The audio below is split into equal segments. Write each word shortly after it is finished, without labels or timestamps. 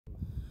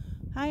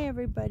Hi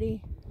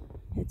everybody,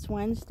 it's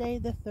Wednesday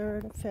the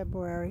 3rd of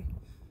February.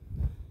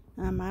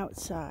 I'm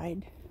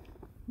outside.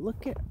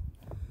 Look at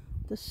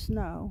the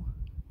snow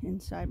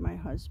inside my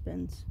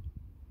husband's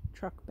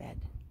truck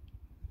bed.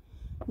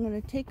 I'm going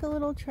to take a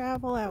little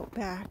travel out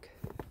back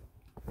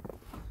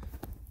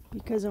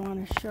because I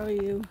want to show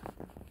you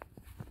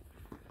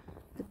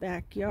the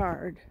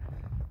backyard.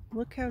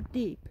 Look how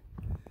deep.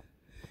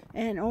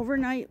 And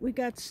overnight we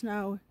got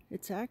snow.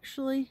 It's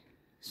actually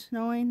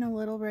snowing a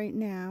little right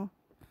now.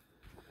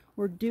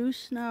 We're due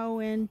snow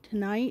in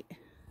tonight.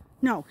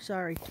 No,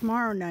 sorry,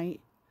 tomorrow night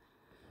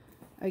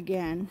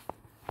again.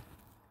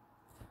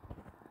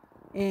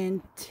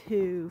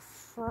 Into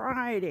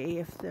Friday,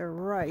 if they're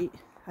right.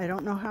 I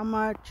don't know how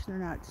much, they're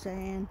not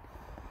saying.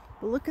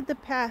 But look at the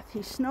path. He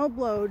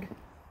snowblowed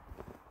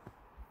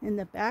in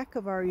the back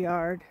of our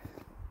yard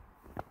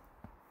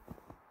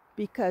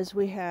because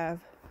we have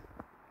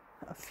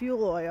a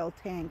fuel oil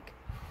tank.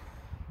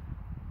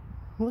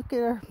 Look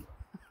at our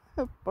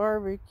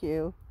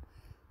barbecue.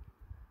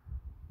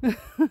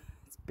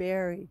 It's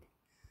buried.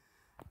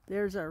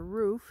 There's our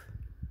roof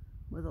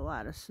with a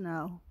lot of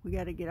snow. We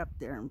got to get up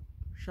there and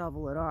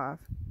shovel it off.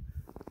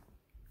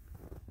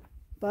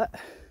 But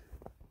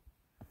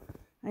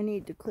I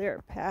need to clear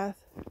a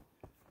path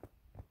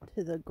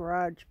to the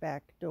garage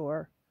back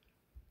door.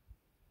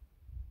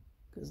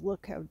 Because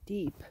look how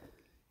deep.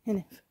 And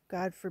if,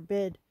 God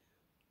forbid,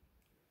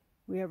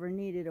 we ever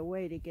needed a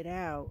way to get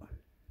out,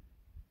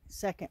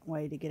 second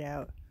way to get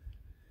out,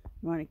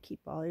 you want to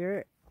keep all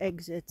your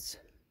exits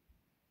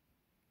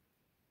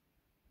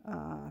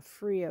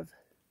free of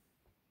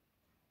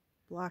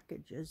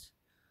blockages.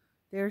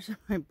 There's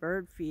my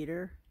bird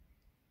feeder.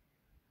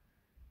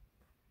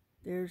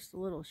 There's the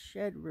little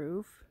shed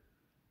roof.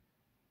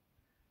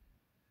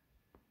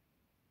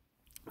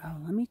 Oh,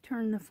 let me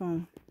turn the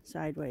phone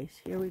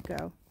sideways. Here we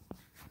go.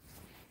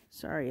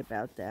 Sorry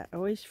about that. I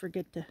always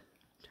forget to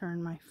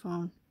turn my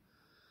phone.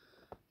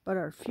 But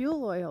our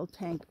fuel oil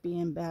tank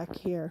being back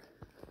here,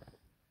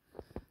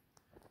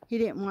 he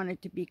didn't want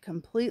it to be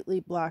completely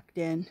blocked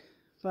in,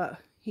 but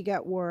he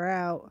got wore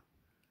out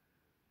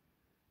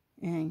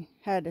and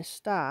had to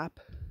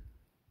stop.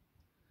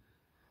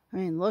 I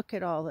mean, look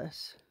at all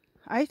this.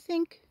 I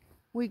think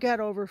we got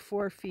over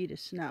 4 feet of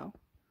snow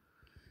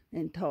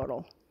in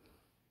total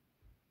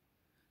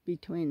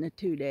between the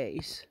 2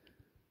 days.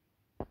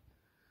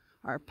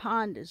 Our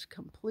pond is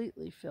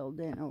completely filled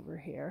in over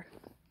here.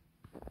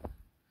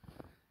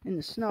 And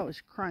the snow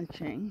is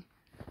crunching.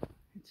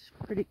 It's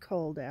pretty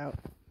cold out.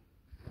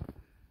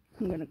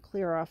 I'm going to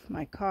clear off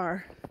my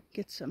car,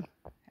 get some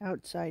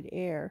outside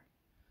air.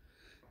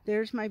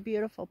 There's my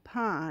beautiful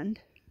pond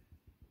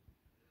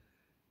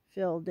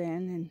filled in,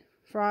 and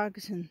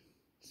frogs and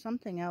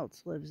something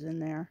else lives in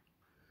there.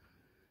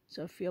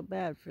 So I feel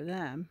bad for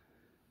them.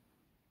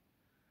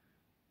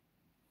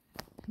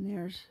 And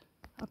there's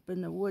up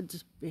in the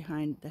woods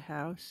behind the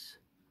house.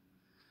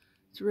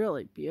 It's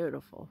really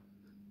beautiful.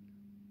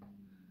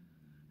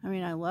 I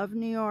mean, I love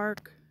New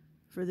York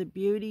for the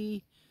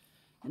beauty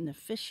and the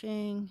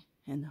fishing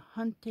and the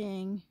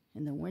hunting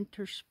and the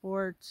winter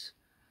sports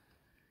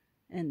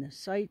and the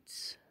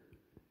sights.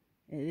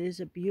 It is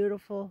a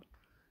beautiful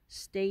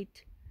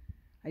state.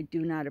 I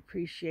do not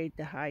appreciate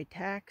the high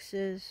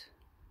taxes,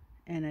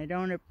 and I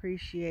don't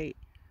appreciate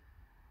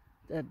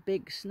the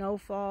big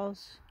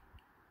snowfalls,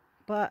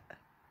 but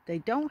they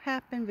don't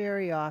happen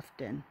very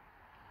often.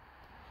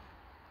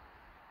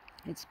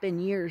 It's been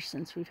years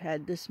since we've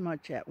had this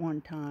much at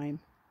one time.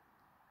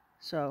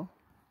 So,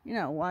 you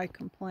know, why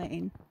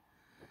complain?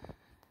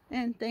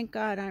 And thank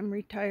God I'm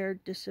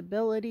retired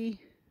disability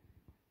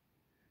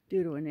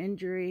due to an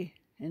injury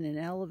in an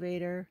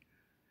elevator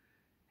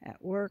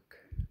at work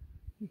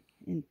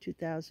in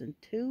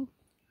 2002.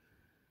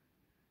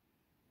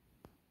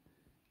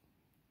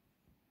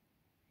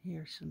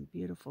 Here's some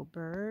beautiful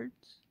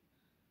birds.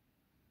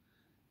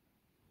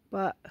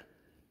 But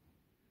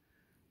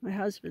my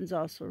husband's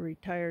also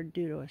retired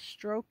due to a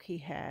stroke he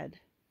had,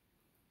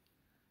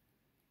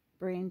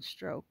 brain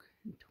stroke,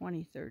 in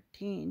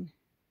 2013,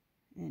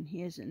 and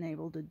he isn't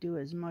able to do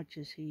as much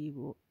as he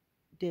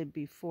did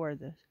before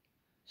the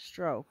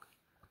stroke.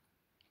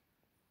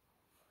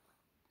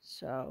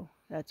 So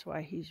that's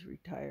why he's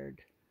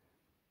retired.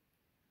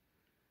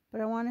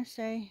 But I want to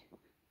say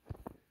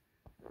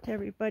to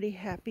everybody,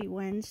 happy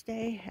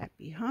Wednesday,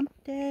 happy hump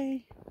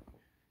day.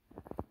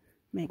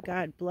 May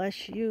God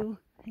bless you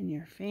and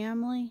your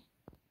family.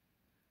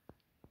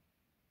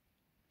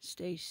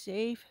 Stay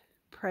safe.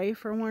 Pray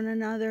for one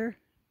another.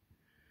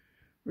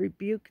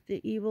 Rebuke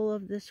the evil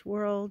of this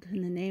world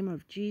in the name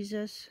of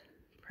Jesus.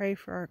 Pray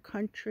for our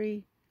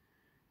country.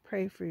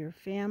 Pray for your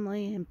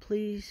family. And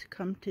please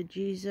come to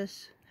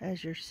Jesus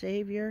as your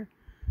Savior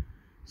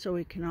so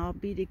we can all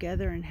be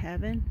together in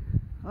heaven.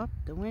 Oh,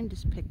 the wind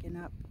is picking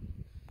up.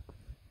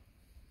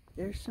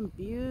 There's some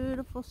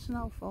beautiful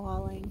snow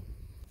falling.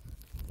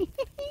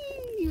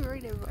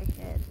 Right over my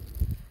head.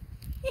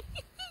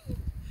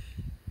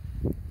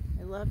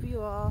 I love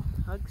you all.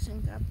 Hugs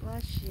and God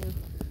bless you.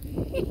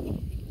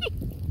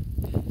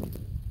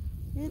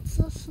 It's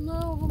a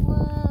snow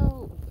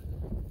globe.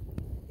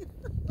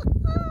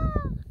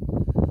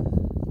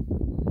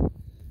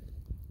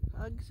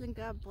 Hugs and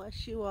God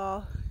bless you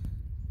all.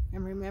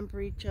 And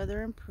remember each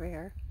other in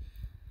prayer.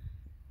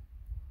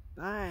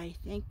 Bye.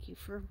 Thank you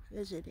for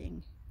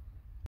visiting.